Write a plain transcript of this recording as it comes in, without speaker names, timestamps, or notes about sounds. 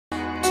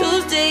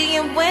Tuesday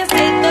and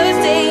Wednesday,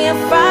 Thursday and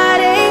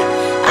Friday.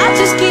 I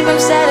just keep them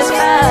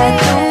satisfied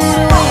through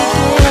the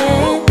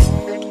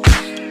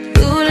weekend.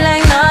 You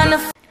like 9 to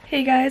 5.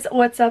 Hey guys,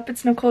 what's up?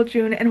 It's Nicole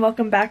June and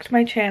welcome back to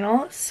my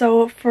channel.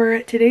 So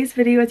for today's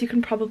video, as you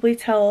can probably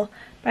tell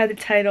by the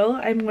title,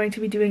 I'm going to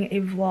be doing a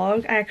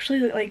vlog. I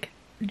actually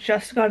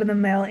just got in the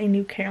mail a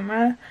new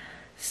camera,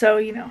 so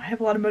you know, I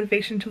have a lot of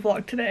motivation to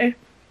vlog today.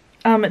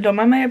 Don't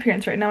mind my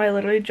appearance right now. I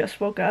literally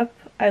just woke up.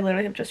 I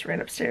literally have just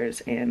ran upstairs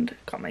and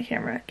got my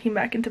camera, came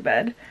back into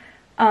bed.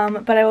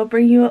 But I will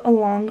bring you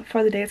along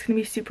for the day. It's gonna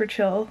be super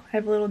chill. I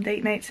have a little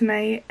date night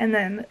tonight, and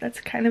then that's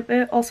kind of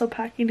it. Also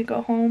packing to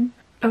go home.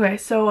 Okay,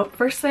 so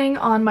first thing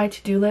on my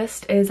to-do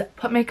list is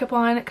put makeup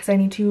on because I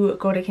need to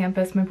go to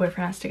campus. My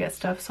boyfriend has to get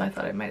stuff, so I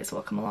thought I might as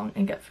well come along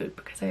and get food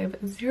because I have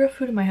zero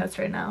food in my house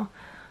right now.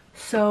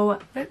 So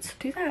let's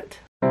do that.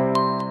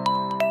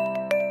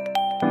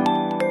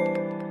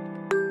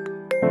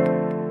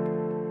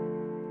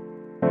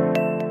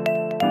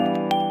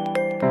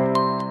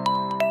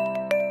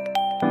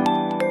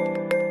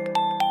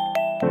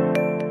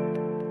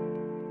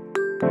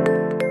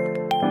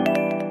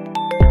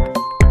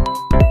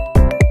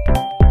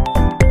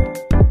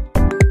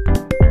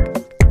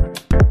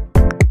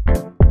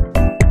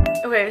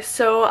 Okay,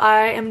 so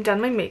I am done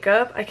my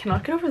makeup. I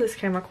cannot get over this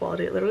camera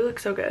quality. It literally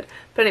looks so good.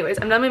 But anyways,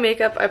 I'm done my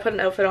makeup. I put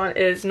an outfit on. It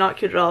is not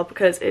cute at all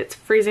because it's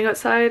freezing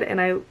outside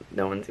and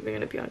no one's even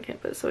going to be on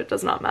campus, so it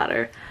does not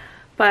matter.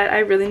 But I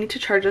really need to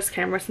charge this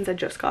camera since I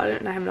just got it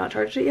and I have not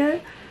charged it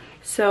yet.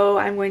 So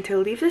I'm going to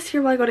leave this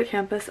here while I go to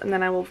campus, and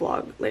then I will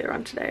vlog later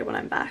on today when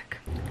I'm back.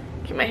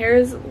 Okay, my hair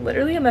is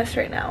literally a mess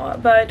right now,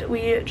 but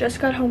we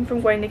just got home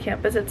from going to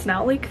campus. It's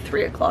now like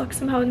 3 o'clock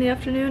somehow in the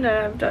afternoon and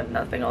I've done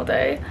nothing all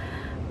day.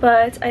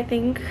 But I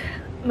think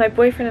my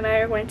boyfriend and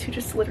I are going to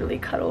just literally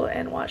cuddle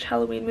and watch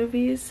Halloween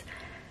movies.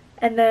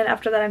 And then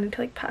after that I need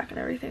to pack and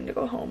everything to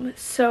go home.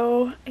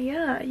 So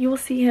yeah, you will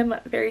see him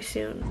very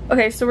soon.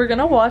 Okay, so we're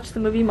gonna watch the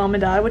movie Mom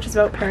and Dad, which is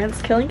about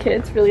parents killing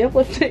kids, really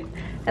uplifting.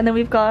 And then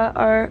we've got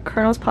our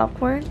Colonel's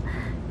popcorn.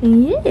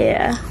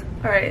 Yeah.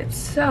 Alright,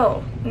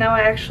 so now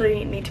I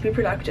actually need to be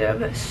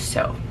productive.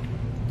 So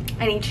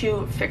I need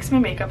to fix my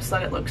makeup so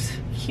that it looks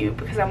cute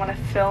because I want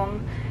to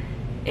film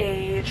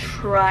a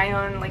try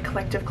on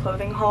collective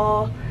clothing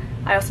haul.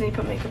 I also need to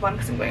put makeup on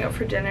because I'm going out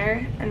for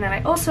dinner, and then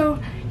I also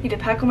need to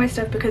pack all my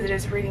stuff because it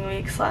is reading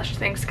week /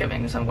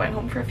 Thanksgiving, so I'm going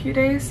home for a few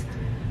days.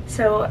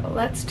 So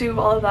let's do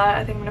all of that.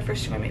 I think I'm gonna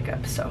first do my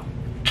makeup. So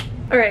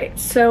alright,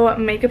 so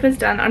makeup is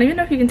done. I don't even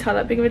know if you can tell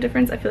that big of a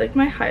difference. I feel like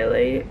my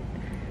highlight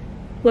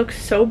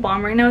looks so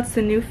bomb right now. It's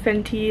the new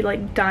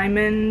Fenty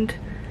diamond.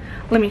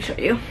 Let me show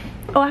you.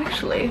 Oh,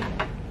 actually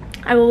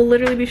I will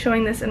literally be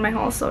showing this in my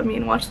haul, so I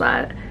mean watch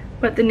that.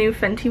 But the new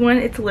Fenty one,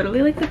 it's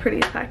literally the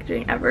prettiest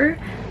packaging ever.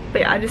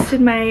 But yeah, I just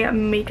did my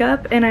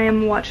makeup and I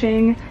am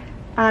watching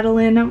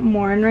Adeline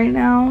Morin right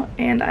now,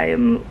 and I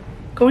am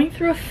going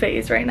through a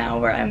phase right now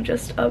where I'm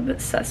just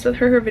obsessed with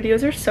her. Her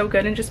videos are so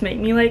good and just make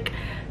me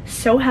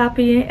so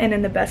happy and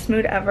in the best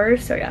mood ever.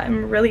 So yeah,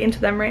 I'm really into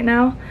them right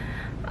now.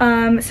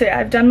 So yeah,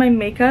 I've done my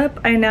makeup.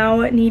 I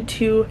now need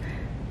to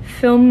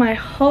film my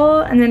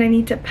haul, and then I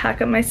need to pack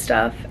up my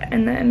stuff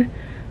and then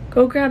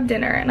go grab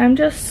dinner. And I'm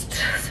just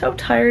so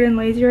tired and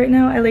lazy right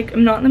now.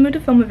 I'm not in the mood to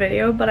film a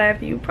video,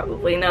 but you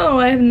probably know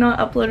I have not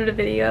uploaded a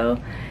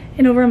video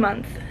in over a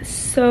month,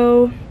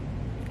 so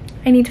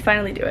I need to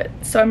finally do it.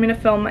 So I'm gonna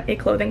film a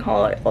clothing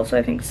haul, also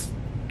I think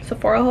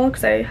Sephora haul,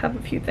 because I have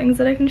a few things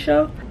that I can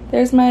show.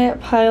 There's my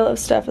pile of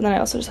stuff, and then I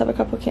also just have a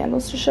couple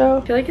candles to show.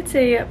 I feel like it's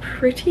a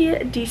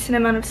pretty decent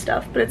amount of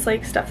stuff, but it's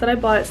stuff that I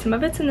bought. Some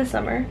of it's in the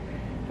summer.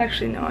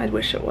 Actually no, I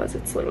wish it was.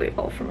 It's literally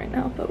all from right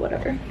now, but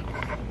whatever.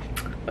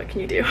 What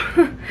can you do?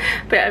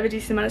 But yeah, I have a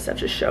decent amount of stuff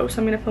to show,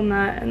 so I'm gonna film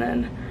that, and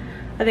then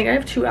I think I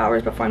have 2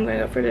 hours before I'm going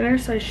out for dinner,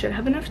 so I should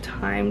have enough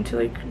time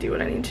to do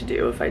what I need to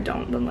do. If I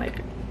don't, then I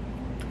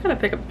gotta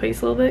pick up the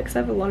pace a little bit because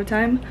I have a lot of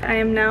time. I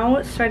am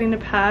now starting to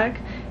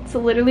pack. It's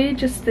literally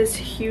just this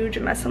huge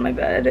mess on my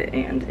bed,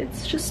 and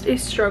it's just a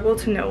struggle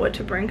to know what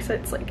to bring because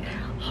it's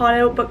hot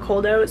out but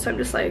cold out, so I'm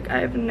just I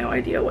have no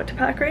idea what to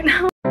pack right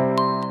now.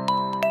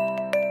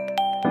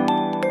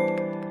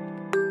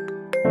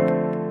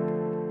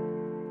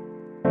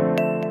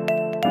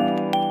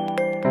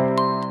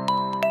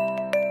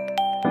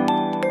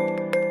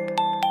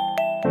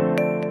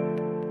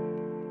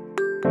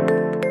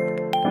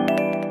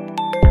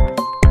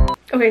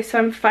 Okay, so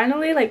I'm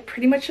finally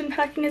pretty much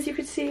unpacking, as you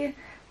could see.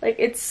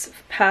 It's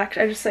packed.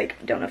 I just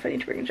don't know if I need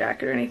to bring a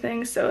jacket or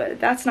anything, so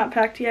that's not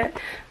packed yet.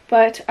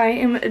 But I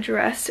am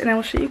dressed, and I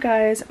will show you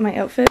guys my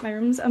outfit. My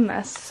room's a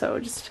mess, so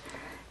just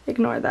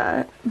ignore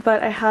that.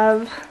 But I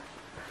have,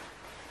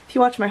 if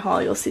you watch my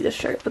haul, you'll see this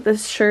shirt. But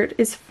this shirt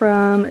is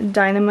from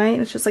Dynamite,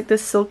 and it's just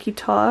this silky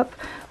top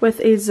with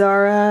a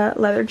Zara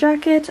leather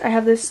jacket. I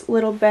have this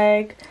little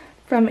bag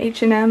from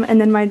H&M, and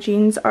then my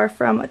jeans are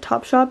from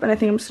Topshop, and I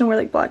think I'm just gonna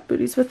wear black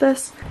booties with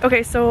this.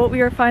 Okay, so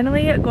we are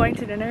finally going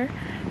to dinner.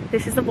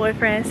 This is the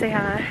boyfriend. Say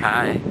hi.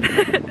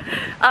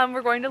 Hi.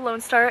 We're going to Lone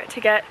Star to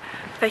get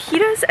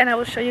fajitas, and I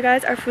will show you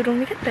guys our food when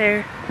we get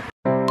there.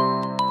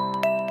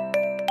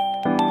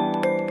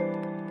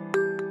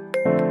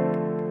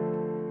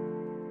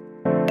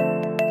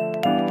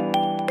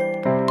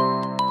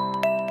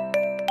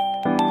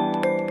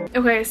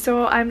 Okay,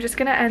 so I'm just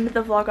gonna end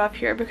the vlog off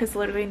here because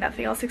literally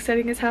nothing else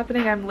exciting is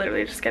happening. I'm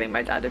literally just getting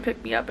my dad to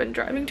pick me up and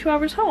driving 2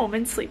 hours home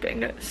and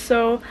sleeping.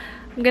 So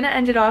I'm gonna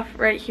end it off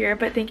right here,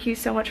 but thank you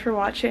so much for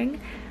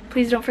watching.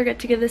 Please don't forget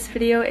to give this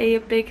video a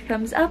big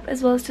thumbs up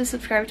as well as to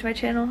subscribe to my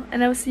channel,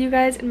 and I will see you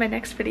guys in my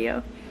next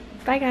video.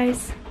 Bye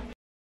guys!